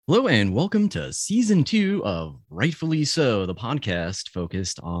Hello and welcome to season 2 of Rightfully So, the podcast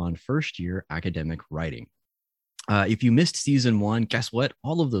focused on first year academic writing. If you missed season 1, guess what?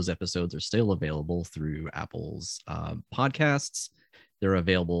 All of those episodes are still available through Apple's podcasts. They're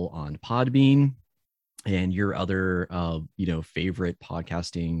available on Podbean and your other, favorite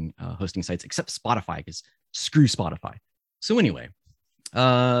podcasting hosting sites, except Spotify, because screw Spotify. So anyway,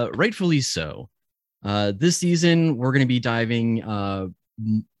 rightfully so. This season, we're going to be diving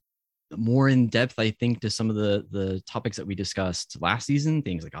more in depth, I think, to some of the topics that we discussed last season,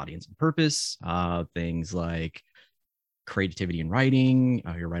 things like audience and purpose, things like creativity in writing,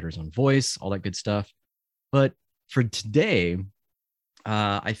 your writer's own voice, all that good stuff. But for today,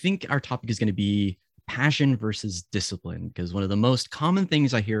 I think our topic is going to be passion versus discipline, because one of the most common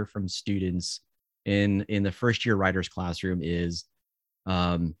things I hear from students in the first year writer's classroom is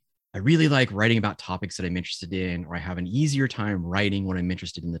I really like writing about topics that I'm interested in, or I have an easier time writing when I'm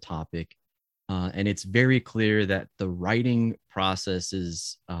interested in the topic. And it's very clear that the writing process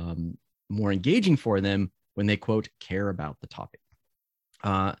is more engaging for them when they, quote, care about the topic.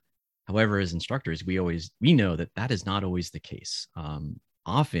 However, as instructors, we know that is not always the case.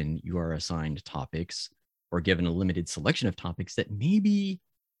 Often you are assigned topics or given a limited selection of topics that maybe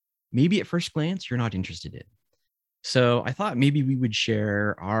at first glance you're not interested in. So I thought maybe we would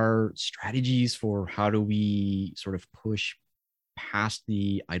share our strategies for how do we sort of push past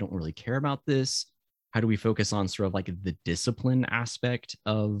the I don't really care about this. How do we focus on sort of like the discipline aspect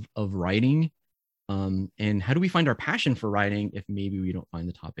of writing? And how do we find our passion for writing if maybe we don't find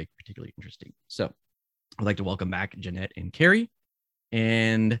the topic particularly interesting? So I'd like to welcome back Jeanette and Carrie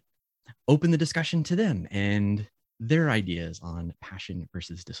and open the discussion to them and their ideas on passion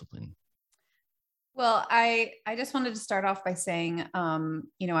versus discipline. Well, I just wanted to start off by saying, I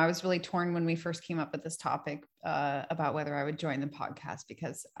was really torn when we first came up with this topic about whether I would join the podcast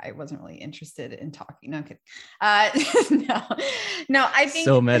because I wasn't really interested in talking. No, no, I think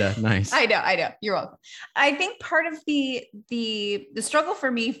so meta, nice. I know. You're welcome. I think part of the struggle for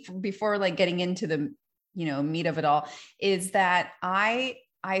me before like getting into the meat of it all is that I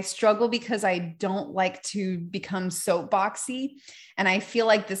struggle because I don't like to become soapboxy. And I feel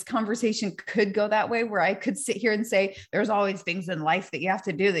like this conversation could go that way where I could sit here and say, there's always things in life that you have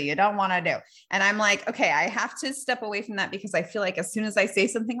to do that you don't want to do. And I'm like, okay, I have to step away from that because I feel like as soon as I say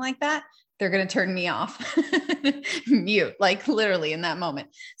something like that, they're going to turn me off, mute, like literally in that moment.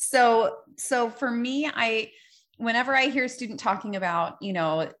 So for me, whenever I hear a student talking about,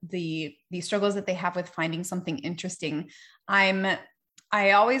 the struggles that they have with finding something interesting,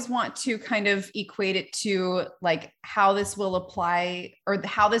 I always want to kind of equate it to like how this will apply or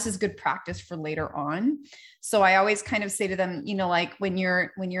how this is good practice for later on. So I always kind of say to them, like when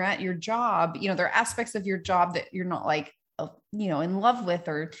you're at your job, there are aspects of your job that you're not like, in love with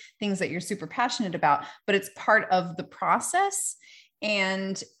or things that you're super passionate about, but it's part of the process.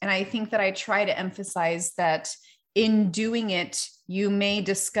 And I think that I try to emphasize that in doing it, you may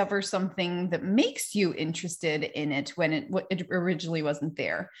discover something that makes you interested in it when it originally wasn't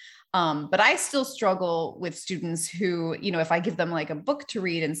there. But I still struggle with students who, if I give them like a book to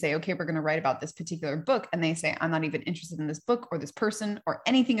read and say, okay, we're going to write about this particular book, and they say, I'm not even interested in this book or this person or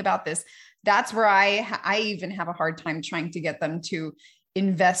anything about this, that's where I even have a hard time trying to get them to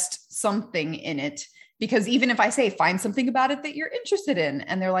invest something in it. Because even if I say, find something about it that you're interested in,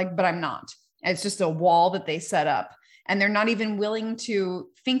 and they're like, but I'm not. It's just a wall that they set up. And they're not even willing to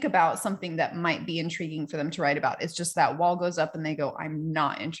think about something that might be intriguing for them to write about. It's just that wall goes up and they go, I'm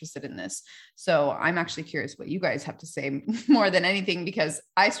not interested in this. So I'm actually curious what you guys have to say more than anything, because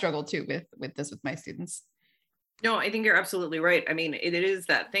I struggle too with this with my students. No, I think you're absolutely right. I mean, it is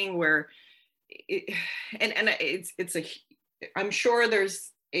that thing where I'm sure there's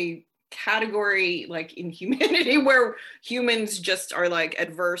a category like in humanity where humans just are like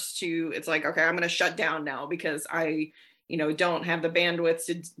adverse to, it's like, okay, I'm going to shut down now because I don't have the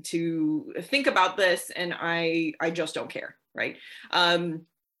bandwidth to think about this, and I just don't care, right?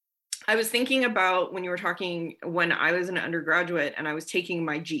 I was thinking about when you were talking, when I was an undergraduate and I was taking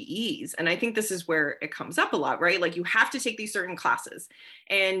my GEs, and I think this is where it comes up a lot, right? Like you have to take these certain classes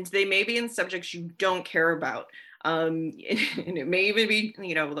and they may be in subjects you don't care about. And it may even be,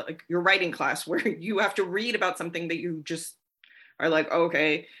 like your writing class where you have to read about something that you just are like,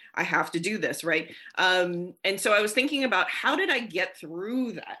 okay, I have to do this, right? And so I was thinking about how did I get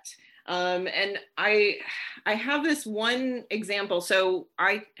through that? And I have this one example. So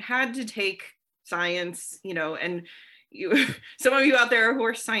I had to take science, and some of you out there who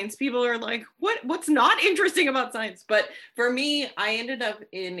are science people are like, what's not interesting about science? But for me, I ended up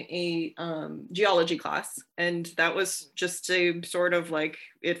in a geology class, and that was just to sort of like,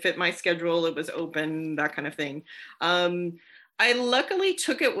 it fit my schedule, it was open, that kind of thing. I luckily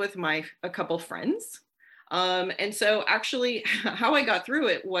took it with a couple friends. And so actually how I got through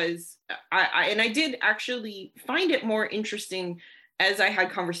it was, I did actually find it more interesting as I had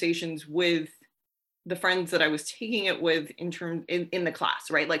conversations with the friends that I was taking it with in the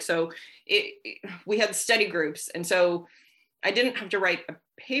class, right? Like, so we had study groups. And so I didn't have to write a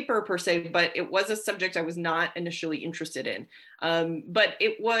paper per se, but it was a subject I was not initially interested in. But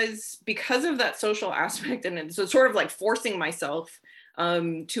it was because of that social aspect, and so sort of like forcing myself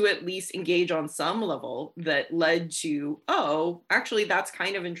to at least engage on some level, that led to, oh, actually, that's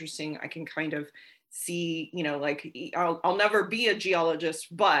kind of interesting. I can kind of see, like, I'll never be a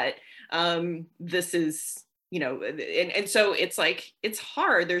geologist, but this is, and so it's like, it's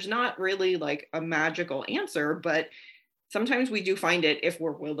hard. There's not really like a magical answer, but sometimes we do find it if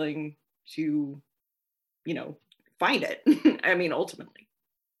we're willing to, find it. I mean, ultimately.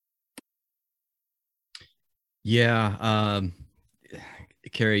 Yeah.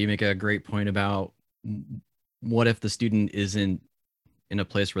 Carrie, you make a great point about what if the student isn't in a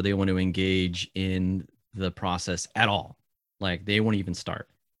place where they want to engage in the process at all? Like they won't even start.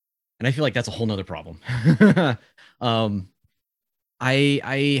 And I feel like that's a whole nother problem.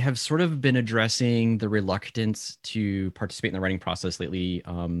 I have sort of been addressing the reluctance to participate in the writing process lately,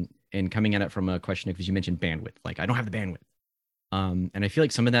 and coming at it from a question of, because you mentioned bandwidth, like I don't have the bandwidth. And I feel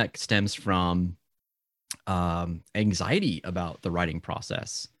like some of that stems from anxiety about the writing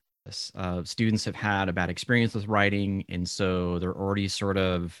process. Students have had a bad experience with writing, and so they're already sort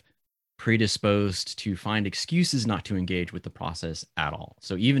of predisposed to find excuses not to engage with the process at all.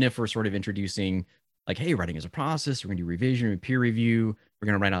 So even if we're sort of introducing like, hey, writing is a process, we're going to do revision, peer review, we're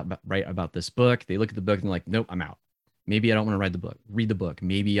going to write about this book. They look at the book and they're like, nope, I'm out. Maybe I don't want to read the book.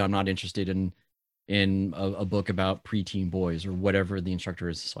 Maybe I'm not interested in a book about preteen boys or whatever the instructor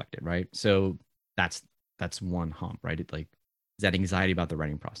has selected, right? So that's one hump, right? It like is that anxiety about the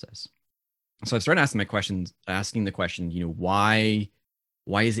writing process. So I started asking the question, why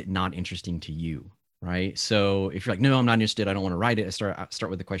is it not interesting to you, right? So if you're like, no, I'm not interested, I don't want to write it, I start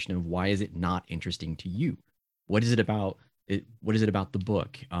with the question of, why is it not interesting to you? What is it about it? What is it about the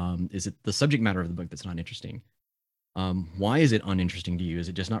book? Is it the subject matter of the book that's not interesting? Why is it uninteresting to you? Is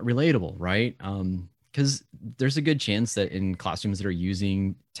it just not relatable, right? Because there's a good chance that in classrooms that are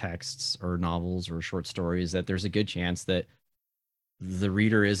using texts or novels or short stories, that there's a good chance that the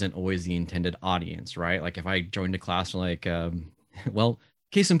reader isn't always the intended audience, right? Like if I joined a class like, well,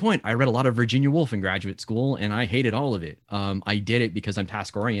 case in point, I read a lot of Virginia Woolf in graduate school and I hated all of it. I did it because I'm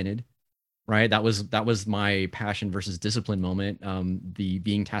task oriented, right? That was my passion versus discipline moment. The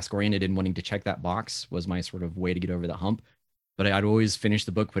being task oriented and wanting to check that box was my sort of way to get over the hump. But I'd always finish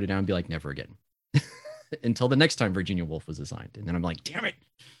the book, put it down, and be like, never again, until the next time Virginia Woolf was assigned. And then I'm like, damn it,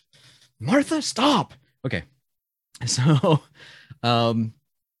 Martha, stop. Okay, so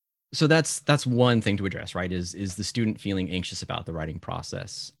so that's one thing to address, right? Is the student feeling anxious about the writing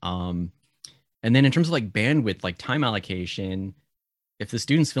process? And then in terms of like bandwidth, like time allocation, if the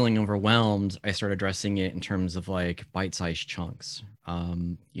student's feeling overwhelmed, I start addressing it in terms of like bite-sized chunks.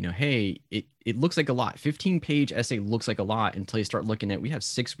 Hey, it looks like a lot. 15-page essay looks like a lot until you start looking at, we have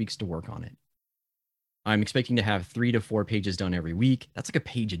 6 weeks to work on it. I'm expecting to have 3 to 4 pages done every week. That's like a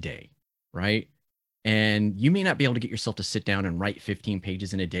page a day, right? And you may not be able to get yourself to sit down and write 15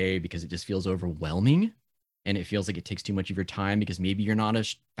 pages in a day because it just feels overwhelming. And it feels like it takes too much of your time because maybe you're not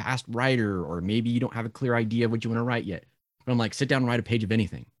a fast writer, or maybe you don't have a clear idea of what you want to write yet. But I'm like, sit down and write a page of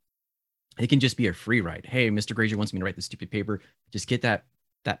anything. It can just be a free write. Hey, Mr. Grazier wants me to write this stupid paper. Just get that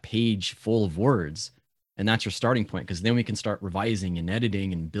page full of words. And that's your starting point, because then we can start revising and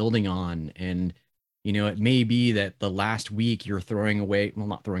editing and building on. And it may be that the last week you're throwing away, well,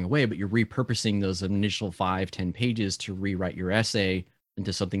 not throwing away, but you're repurposing those initial 5-10 pages to rewrite your essay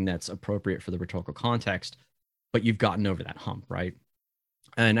into something that's appropriate for the rhetorical context, but you've gotten over that hump, right?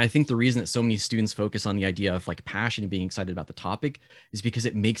 And I think the reason that so many students focus on the idea of like passion and being excited about the topic is because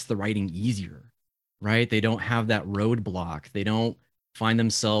it makes the writing easier, right? They don't have that roadblock. They don't find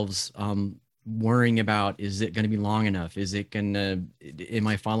themselves worrying about, is it going to be long enough? Am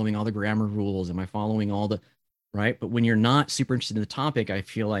I following all the grammar rules? Am I following all the, right? But when you're not super interested in the topic, I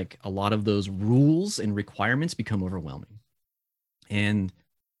feel like a lot of those rules and requirements become overwhelming. And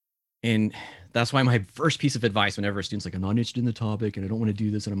that's why my first piece of advice whenever a student's like, I'm not interested in the topic and I don't want to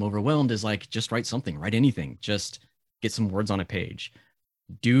do this and I'm overwhelmed, is like, just write something, write anything, just get some words on a page.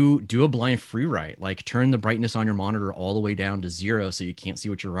 do a blind free write, like turn the brightness on your monitor all the way down to 0 so you can't see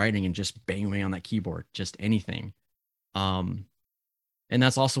what you're writing, and just bang away on that keyboard, just anything. And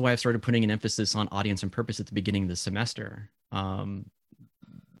that's also why I've started putting an emphasis on audience and purpose at the beginning of the semester.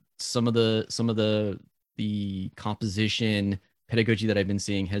 Some of the composition pedagogy that I've been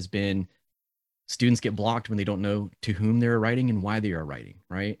seeing has been students get blocked when they don't know to whom they're writing and why they are writing,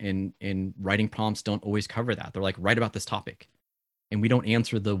 right? And writing prompts don't always cover that. They're like, write about this topic. And we don't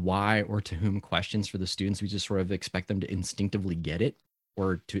answer the why or to whom questions for the students. We just sort of expect them to instinctively get it,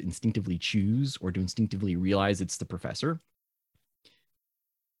 or to instinctively choose, or to instinctively realize it's the professor.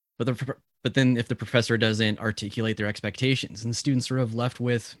 But then if the professor doesn't articulate their expectations, and the students sort of left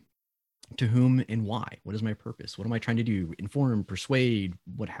with to whom and why, what is my purpose? What am I trying to do? Inform, persuade,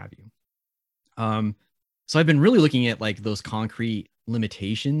 what have you? So I've been really looking at like those concrete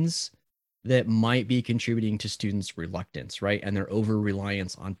limitations that might be contributing to students' reluctance, right? And their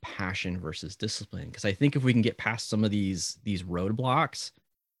over-reliance on passion versus discipline. Because I think if we can get past some of these roadblocks,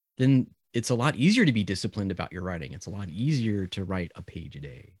 then it's a lot easier to be disciplined about your writing. It's a lot easier to write a page a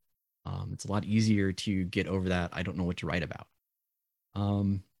day. It's a lot easier to get over that I don't know what to write about.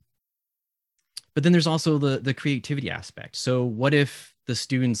 But then there's also the creativity aspect. So what if the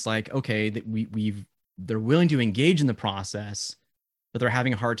students like, okay, that they're willing to engage in the process, but they're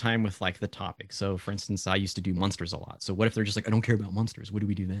having a hard time with like the topic. So for instance, I used to do monsters a lot. So what if they're just like, I don't care about monsters. What do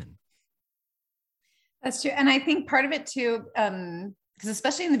we do then? That's true. And I think part of it too, because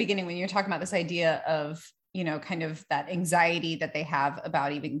especially in the beginning, when you're talking about this idea of, you know, kind of that anxiety that they have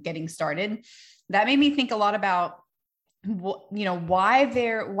about even getting started, that made me think a lot about, you know, why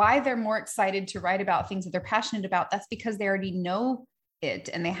they're more excited to write about things that they're passionate about. That's because they already know it,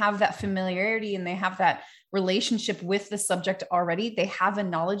 and they have that familiarity, and they have that relationship with the subject already. They have a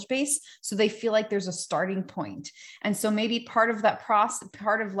knowledge base, so they feel like there's a starting point. And so maybe part of that process,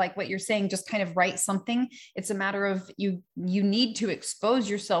 part of like what you're saying, just kind of write something. It's a matter of you need to expose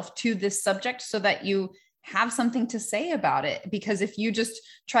yourself to this subject so that you have something to say about it. Because if you just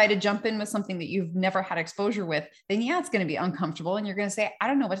try to jump in with something that you've never had exposure with, then yeah, it's going to be uncomfortable, and you're going to say, I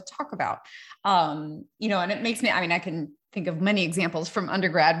don't know what to talk about. You know, and it makes me, I mean, I can think of many examples from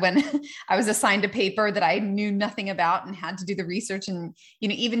undergrad when I was assigned a paper that I knew nothing about and had to do the research. And, you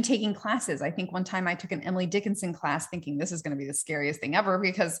know, even taking classes, I think one time I took an Emily Dickinson class thinking this is going to be the scariest thing ever,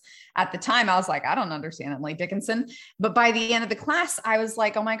 because at the time I was like, I don't understand Emily Dickinson. But by the end of the class, I was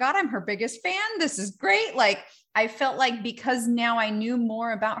like, oh my God, I'm her biggest fan. This is great. Like, I felt like because now I knew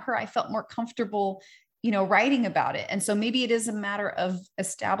more about her, I felt more comfortable, you know, writing about it. And so maybe it is a matter of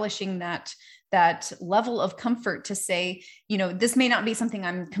establishing that level of comfort to say, you know, this may not be something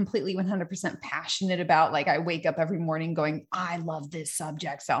I'm completely 100% passionate about. Like I wake up every morning going, I love this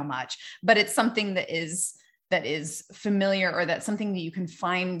subject so much, but it's something that is familiar, or that's something that you can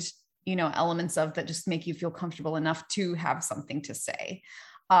find, you know, elements of that just make you feel comfortable enough to have something to say.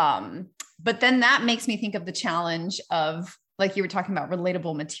 But then that makes me think of the challenge of, like you were talking about,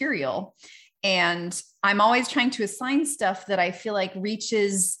 relatable material. And I'm always trying to assign stuff that I feel like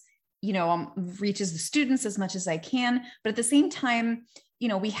reaches the students as much as I can. But at the same time, you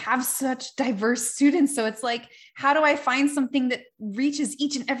know, we have such diverse students. So it's like, how do I find something that reaches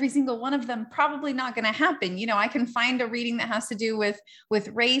each and every single one of them? Probably not going to happen. You know, I can find a reading that has to do with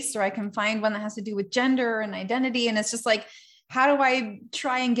race, or I can find one that has to do with gender and identity. And it's just like, how do I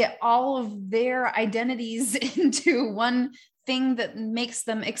try and get all of their identities into one thing that makes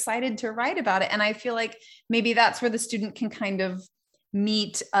them excited to write about it? And I feel like maybe that's where the student can kind of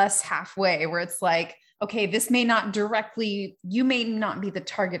meet us halfway, where it's like, okay, this may not directly, you may not be the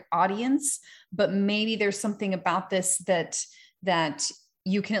target audience, but maybe there's something about this that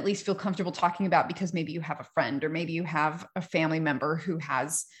you can at least feel comfortable talking about, because maybe you have a friend, or maybe you have a family member who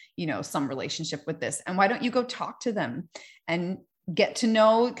has, you know, some relationship with this. And why don't you go talk to them and get to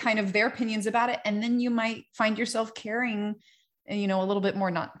know kind of their opinions about it? And then you might find yourself caring, you know, a little bit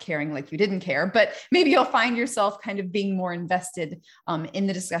more, not caring like you didn't care, but maybe you'll find yourself kind of being more invested in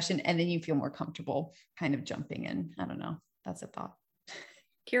the discussion, and then you feel more comfortable kind of jumping in. I don't know. That's a thought.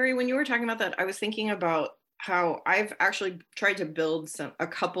 Carrie, when you were talking about that, I was thinking about how I've actually tried to build a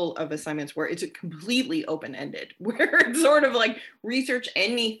couple of assignments where it's completely open-ended, where it's sort of like research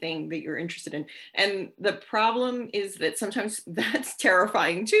anything that you're interested in. And the problem is that sometimes that's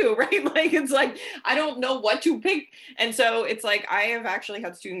terrifying too, right? Like, it's like, I don't know what to pick. And so it's like, I have actually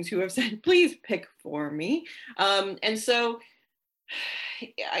had students who have said, please pick for me. And so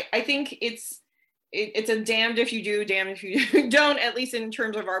I think it's a damned if you do, damned if you don't, at least in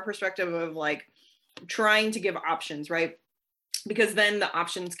terms of our perspective of like, trying to give options, right? Because then the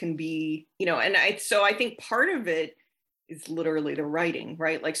options can be, you know, and so I think part of it is literally the writing,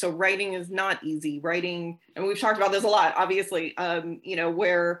 right? Like, so writing is not easy. Writing, and we've talked about this a lot, obviously,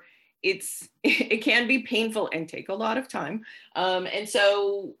 where it can be painful and take a lot of time. And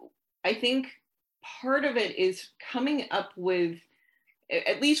so I think part of it is coming up with,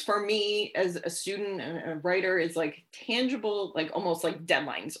 at least for me as a student and a writer, is like tangible, like almost like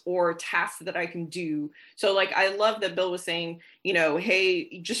deadlines or tasks that I can do. So like, I love that Bill was saying,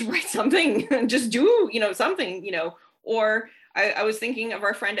 hey, just write something, just do, something, or I was thinking of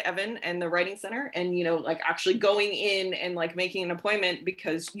our friend Evan and the Writing Center, and, like actually going in and like making an appointment,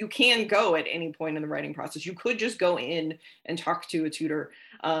 because you can go at any point in the writing process. You could just go in and talk to a tutor,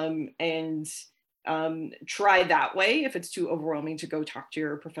 and try that way if it's too overwhelming to go talk to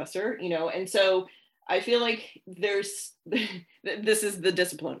your professor, and so I feel like there's this is the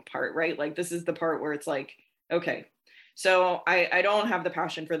discipline part, right? Like, this is the part where it's like, okay, so I don't have the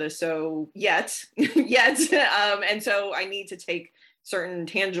passion for this, so yet and so I need to take certain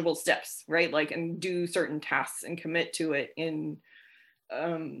tangible steps, right? Like, and do certain tasks and commit to it in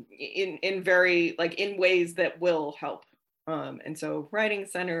very, like, in ways that will help. And so Writing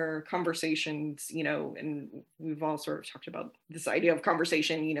Center, conversations, and we've all sort of talked about this idea of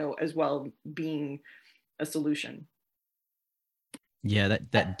conversation, as well, being a solution. Yeah,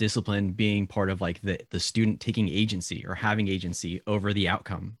 that discipline being part of like the student taking agency or having agency over the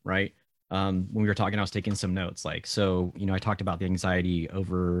outcome, right? When we were talking, I was taking some notes. Like, so, I talked about the anxiety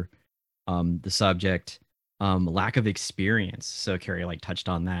over the subject, lack of experience. So Carrie like touched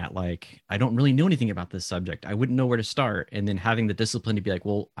on that. Like, I don't really know anything about this subject. I wouldn't know where to start. And then having the discipline to be like,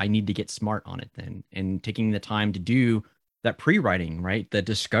 well, I need to get smart on it then, and taking the time to do that pre-writing, right? The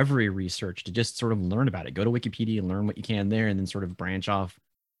discovery research to just sort of learn about it. Go to Wikipedia and learn what you can there, and then sort of branch off.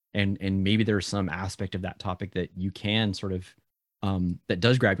 And maybe there's some aspect of that topic that you can sort of that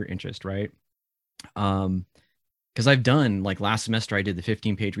does grab your interest, right? Because I've done, like, last semester, I did the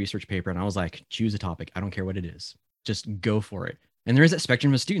 15-page research paper, and I was like, choose a topic. I don't care what it is. Just go for it. And there is that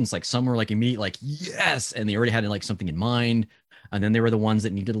spectrum of students. Like, some were like immediate, like, yes, and they already had like something in mind. And then there were the ones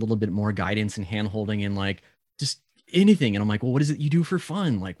that needed a little bit more guidance and handholding and like just anything. And I'm like, well, what is it you do for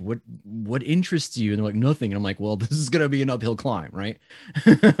fun? Like, what interests you? And they're like, nothing. And I'm like, well, this is gonna be an uphill climb, right?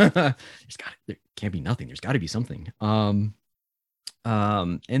 There can't be nothing. There's got to be something. And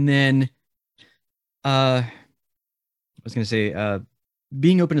then I was going to say,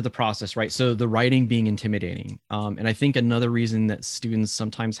 being open to the process, right? So the writing being intimidating. And I think another reason that students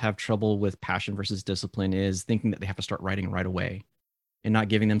sometimes have trouble with passion versus discipline is thinking that they have to start writing right away and not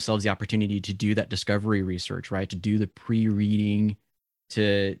giving themselves the opportunity to do that discovery research, right? To do the pre-reading,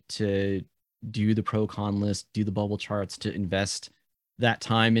 to do the pro-con list, do the bubble charts, to invest that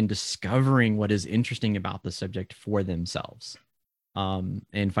time in discovering what is interesting about the subject for themselves.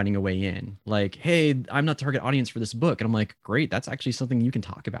 And finding a way in. Like, hey, I'm not the target audience for this book. And I'm like, great, that's actually something you can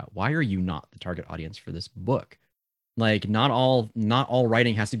talk about. Why are you not the target audience for this book? Like, not all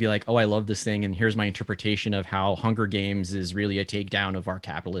writing has to be like, oh, I love this thing, and here's my interpretation of how Hunger Games is really a takedown of our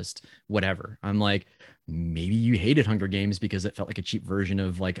capitalist whatever. I'm like, maybe you hated Hunger Games because it felt like a cheap version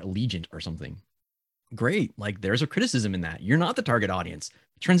of like Allegiant or something. Great. Like, there's a criticism in that. You're not the target audience.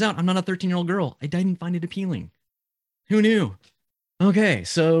 Turns out I'm not a 13-year-old girl. I didn't find it appealing. Who knew? Okay,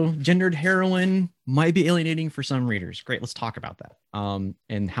 so gendered heroine might be alienating for some readers. Great, let's talk about that.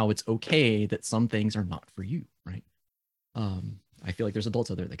 And how it's okay that some things are not for you, right? I feel like there's adults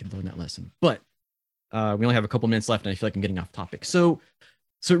out there that can learn that lesson. But we only have a couple minutes left, and I feel like I'm getting off topic. So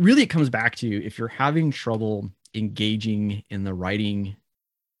really, it comes back to, if you're having trouble engaging in the writing,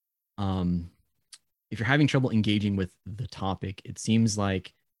 if you're having trouble engaging with the topic, it seems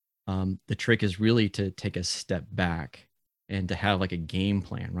like the trick is really to take a step back and to have like a game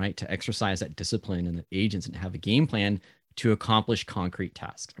plan, right? To exercise that discipline and the agents, and to have a game plan to accomplish concrete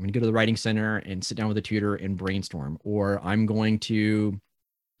tasks. I'm going to go to the Writing Center and sit down with a tutor and brainstorm, or I'm going to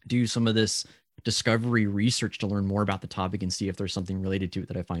do some of this discovery research to learn more about the topic and see if there's something related to it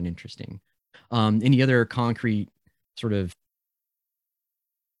that I find interesting. Any other concrete sort of,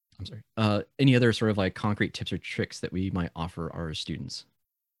 any other sort of like concrete tips or tricks that we might offer our students?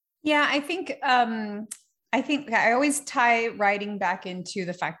 Yeah, I think I always tie writing back into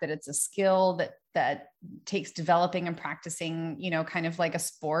the fact that it's a skill that takes developing and practicing, kind of like a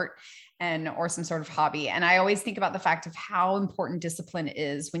sport or some sort of hobby. And I always think about the fact of how important discipline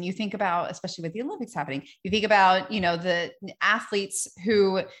is when you think about, especially with the Olympics happening, you think about, the athletes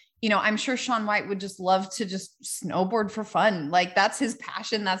who, I'm sure Shaun White would just love to just snowboard for fun. Like, that's his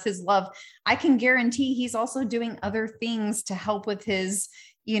passion. That's his love. I can guarantee he's also doing other things to help with his,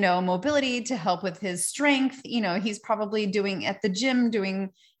 mobility, to help with his strength. He's probably doing at the gym,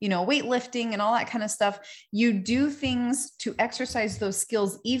 doing, weightlifting and all that kind of stuff. You do things to exercise those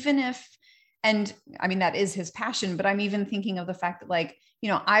skills, even if, and I mean, that is his passion, but I'm even thinking of the fact that, like,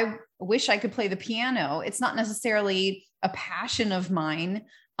 I wish I could play the piano. It's not necessarily a passion of mine,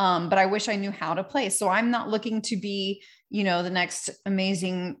 but I wish I knew how to play. So I'm not looking to be, the next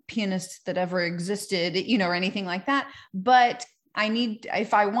amazing pianist that ever existed, or anything like that. But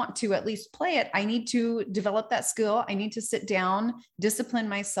if I want to at least play it, I need to develop that skill. I need to sit down, discipline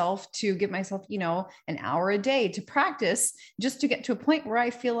myself to give myself, an hour a day to practice, just to get to a point where I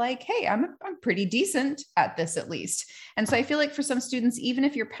feel like, hey, I'm pretty decent at this at least. And so I feel like for some students, even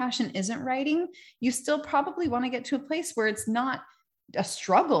if your passion isn't writing, you still probably want to get to a place where it's not a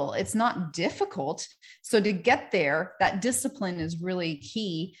struggle. It's not difficult. So to get there, that discipline is really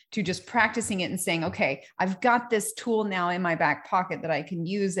key to just practicing it and saying, okay, I've got this tool now in my back pocket that I can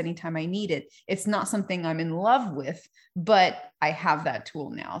use anytime I need it. It's not something I'm in love with, but I have that tool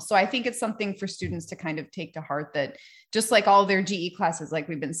now. So I think it's something for students to kind of take to heart, that just like all their GE classes, like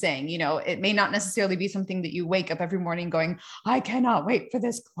we've been saying, it may not necessarily be something that you wake up every morning going, I cannot wait for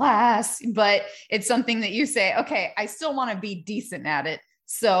this class, but it's something that you say, okay, I still want to be decent at it.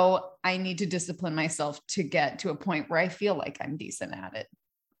 So I need to discipline myself to get to a point where I feel like I'm decent at it.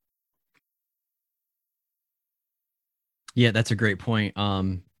 Yeah, that's a great point.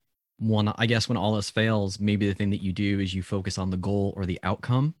 I guess when all else fails, maybe the thing that you do is you focus on the goal or the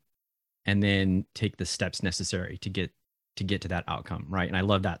outcome, and then take the steps necessary to get to that outcome, right? And I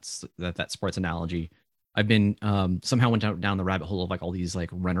love that sports analogy. I've been somehow went down the rabbit hole of like all these like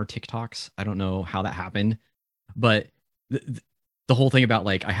runner TikToks. I don't know how that happened, but the whole thing about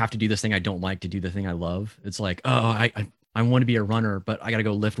like I have to do this thing I don't like to do the thing I love. It's like, oh, I want to be a runner, but I got to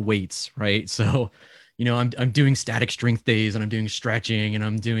go lift weights, right? So, I'm doing static strength days, and I'm doing stretching, and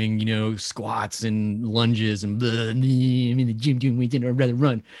I'm doing squats and lunges and blah, I'm in the gym doing weights, and I'd rather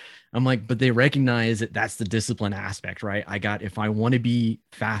run. I'm like, but they recognize that that's the discipline aspect, right? If I want to be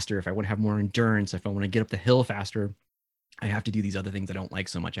faster, if I want to have more endurance, if I want to get up the hill faster, I have to do these other things I don't like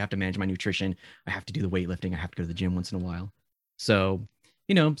so much. I have to manage my nutrition. I have to do the weightlifting. I have to go to the gym once in a while. So,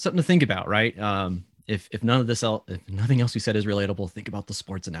 something to think about, right? If nothing else we said is relatable, think about the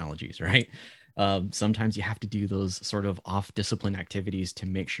sports analogies, right? Sometimes you have to do those sort of off discipline activities to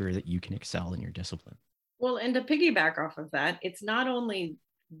make sure that you can excel in your discipline. Well, and to piggyback off of that, it's not only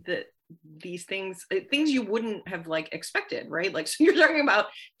these things you wouldn't have like expected, right? Like, so you're talking about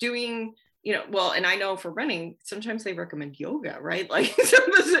doing, well, and I know for running, sometimes they recommend yoga, right? Like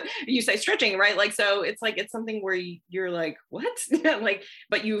you say stretching, right? Like, so it's like, it's something where you're like, what? Like,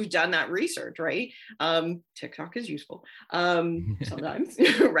 but you've done that research, right? TikTok is useful sometimes,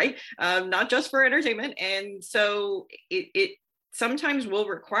 right? Not just for entertainment. And so it sometimes will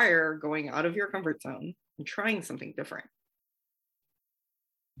require going out of your comfort zone and trying something different.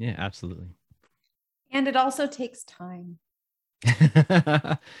 Yeah, absolutely. And it also takes time.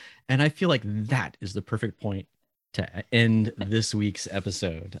 And I feel like that is the perfect point to end this week's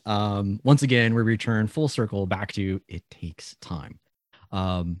episode. Once again, we return full circle back to it takes time.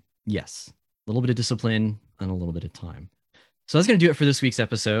 Yes, a little bit of discipline and a little bit of time. So that's going to do it for this week's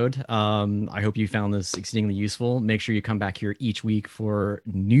episode. I hope you found this exceedingly useful. Make sure you come back here each week for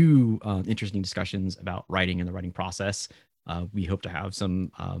new interesting discussions about writing and the writing process. We hope to have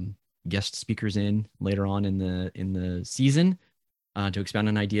some guest speakers in later on in the season to expound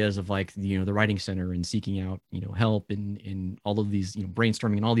on ideas of like the writing center and seeking out help in all of these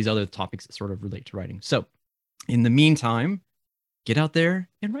brainstorming and all these other topics that sort of relate to writing. So in the meantime, get out there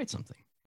and write something.